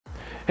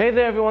Hey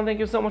there everyone, thank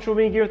you so much for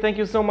being here, thank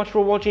you so much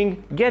for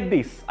watching. Get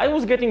this, I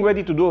was getting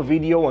ready to do a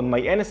video on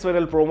my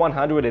NSPanel Pro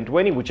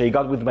 120, which I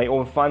got with my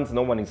own funds,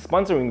 no one is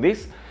sponsoring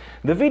this.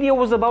 The video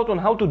was about on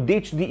how to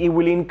ditch the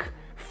eWeLink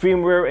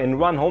firmware and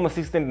run Home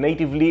Assistant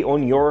natively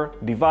on your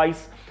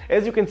device.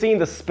 As you can see in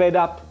the sped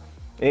up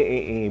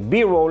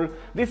B-roll,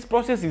 this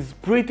process is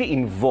pretty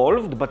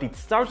involved, but it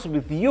starts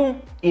with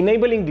you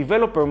enabling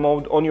developer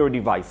mode on your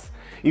device.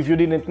 If you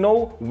didn't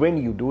know,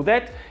 when you do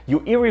that, you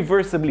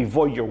irreversibly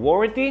void your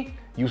warranty,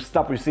 you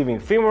stop receiving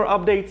firmware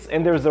updates,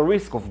 and there's a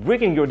risk of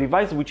breaking your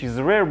device, which is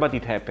rare, but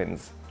it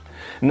happens.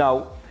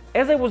 Now,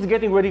 as I was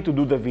getting ready to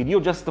do the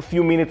video, just a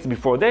few minutes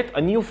before that,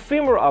 a new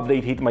firmware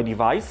update hit my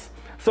device.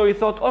 So I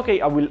thought,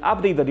 okay, I will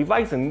update the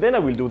device and then I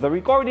will do the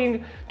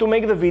recording to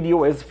make the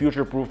video as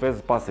future-proof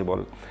as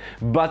possible.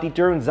 But it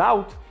turns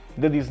out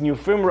that this new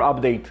firmware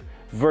update,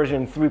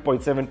 version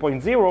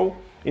 3.7.0,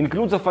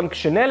 includes a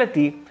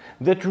functionality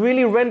that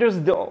really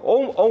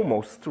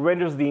almost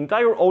renders the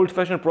entire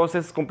old-fashioned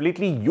process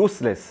completely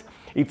useless.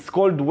 It's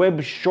called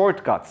web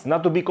shortcuts,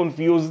 not to be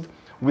confused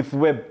with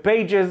web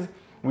pages,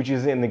 which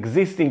is an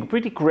existing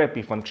pretty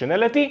crappy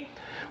functionality.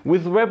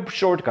 With web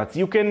shortcuts,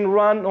 you can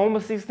run Home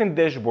Assistant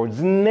dashboards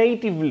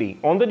natively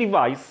on the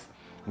device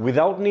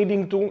without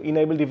needing to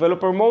enable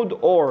developer mode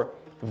or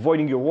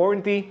voiding your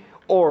warranty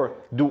or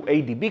do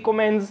ADB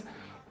commands.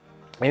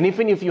 And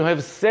even if you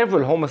have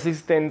several Home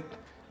Assistant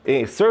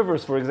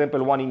servers, for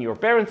example, one in your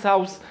parents'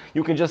 house,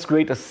 you can just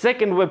create a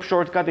second web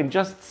shortcut and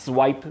just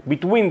swipe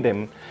between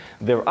them.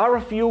 There are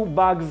a few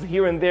bugs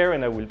here and there,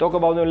 and I will talk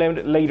about them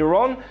later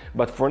on,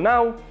 but for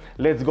now,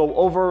 let's go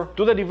over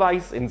to the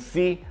device and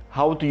see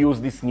how to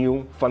use this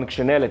new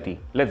functionality.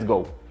 Let's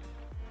go.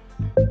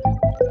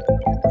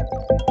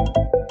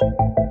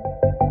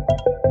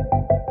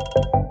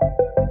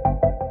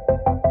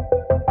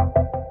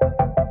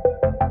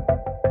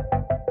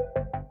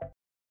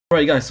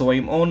 Alright guys, so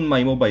I'm on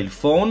my mobile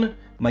phone.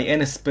 My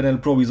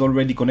NSPanel Pro is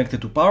already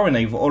connected to power and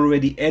I've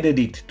already added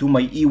it to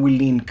my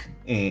eWeLink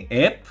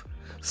app.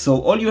 So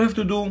all you have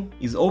to do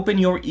is open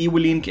your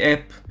eWeLink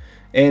app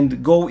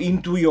and go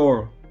into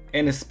your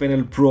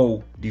NSPanel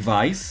Pro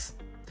device.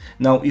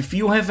 Now, if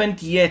you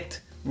haven't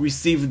yet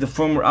received the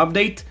firmware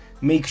update,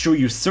 make sure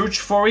you search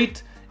for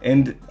it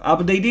and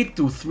update it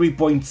to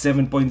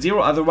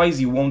 3.7.0, otherwise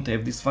you won't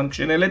have this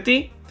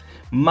functionality.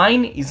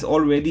 Mine is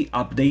already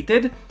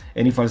updated,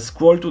 and if I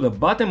scroll to the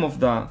bottom of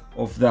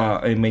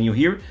the menu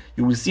here,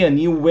 you will see a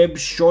new web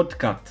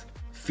shortcut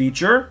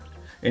feature,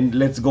 and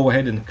let's go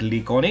ahead and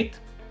click on it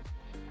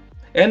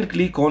and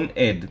click on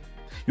Add.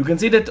 You can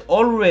see that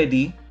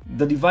already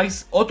the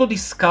device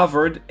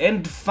auto-discovered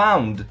and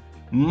found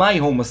my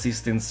Home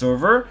Assistant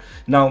server.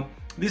 Now,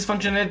 this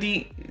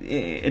functionality,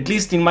 at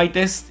least in my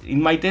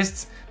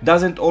tests,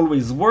 doesn't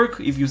always work.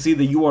 If you see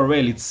the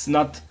URL, it's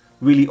not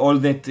really all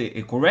that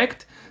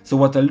correct. So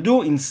what I'll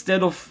do,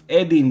 instead of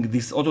adding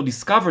this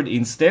auto-discovered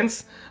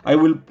instance, I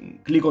will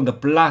click on the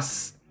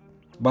plus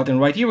button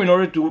right here in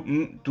order to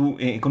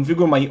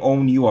configure my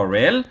own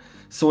URL.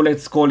 So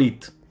let's call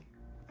it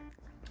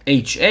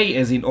HA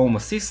as in Home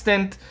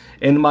Assistant,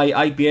 and my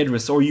IP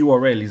address or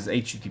URL is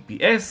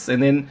HTTPS,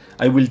 and then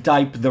I will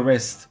type the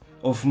rest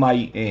of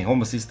my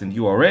Home Assistant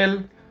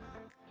URL.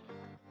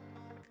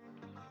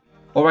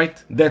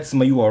 Alright, that's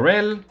my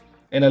URL,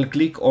 and I'll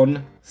click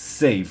on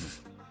Save.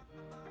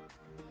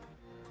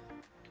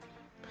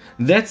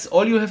 That's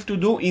all you have to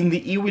do in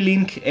the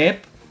eWeLink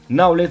app.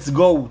 Now let's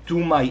go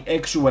to my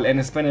actual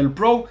NSPanel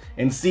Pro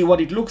and see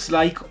what it looks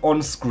like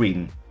on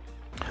screen.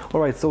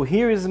 Alright, so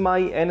here is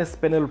my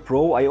NSPanel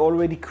Pro. I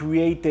already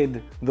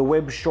created the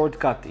web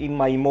shortcut in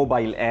my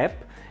mobile app,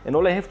 and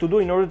all I have to do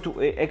in order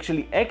to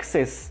actually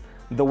access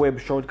the web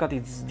shortcut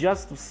is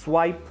just to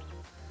swipe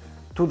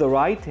to the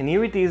right, and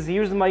here it is.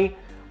 Here's my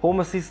Home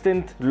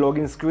Assistant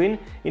login screen.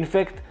 In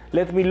fact,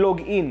 let me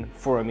log in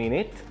for a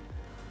minute.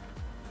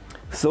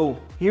 So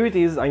here it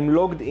is, I'm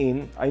logged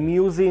in. I'm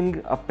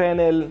using a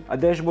panel, a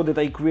dashboard that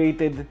I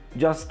created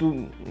just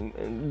to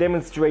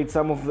demonstrate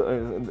some of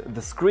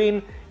the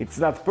screen. It's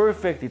not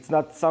perfect, it's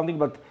not something,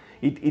 but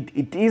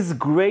it is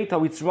great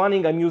how it's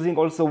running. I'm using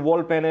also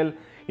wall panel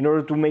in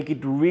order to make it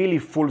really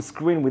full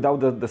screen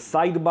without the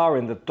sidebar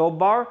and the top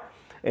bar.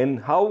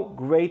 And how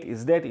great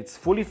is that? It's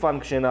fully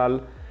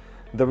functional.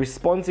 The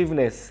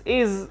responsiveness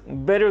is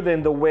better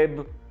than the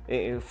web,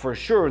 for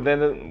sure,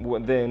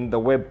 than the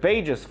web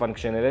pages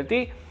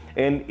functionality,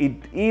 and it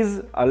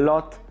is a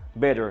lot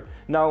better.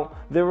 Now,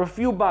 there are a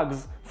few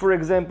bugs. For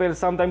example,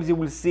 sometimes you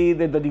will see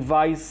that the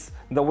device,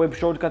 the web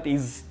shortcut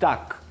is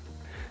stuck.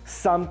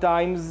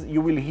 Sometimes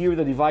you will hear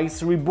the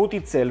device reboot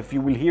itself.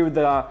 You will hear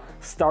the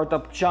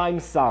startup chime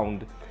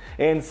sound.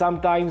 And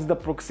sometimes the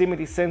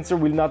proximity sensor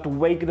will not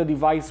wake the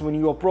device when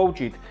you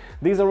approach it.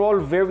 These are all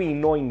very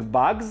annoying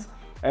bugs.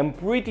 I'm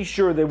pretty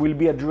sure they will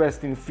be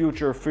addressed in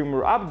future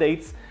firmware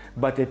updates,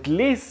 but at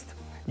least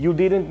you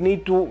didn't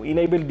need to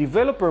enable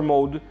developer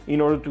mode in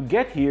order to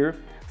get here.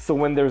 So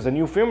when there's a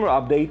new firmware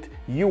update,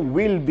 you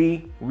will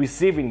be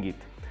receiving it.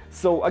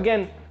 So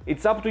again,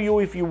 it's up to you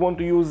if you want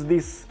to use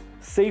this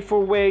safer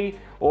way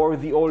or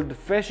the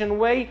old-fashioned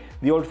way.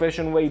 The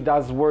old-fashioned way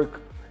does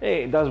work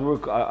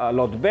a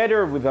lot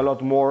better with a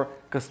lot more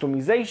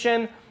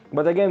customization,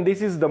 but again,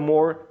 this is the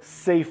more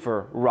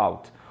safer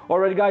route.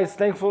 Alright guys,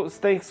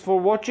 thanks for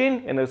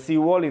watching, and I'll see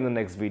you all in the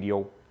next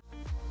video.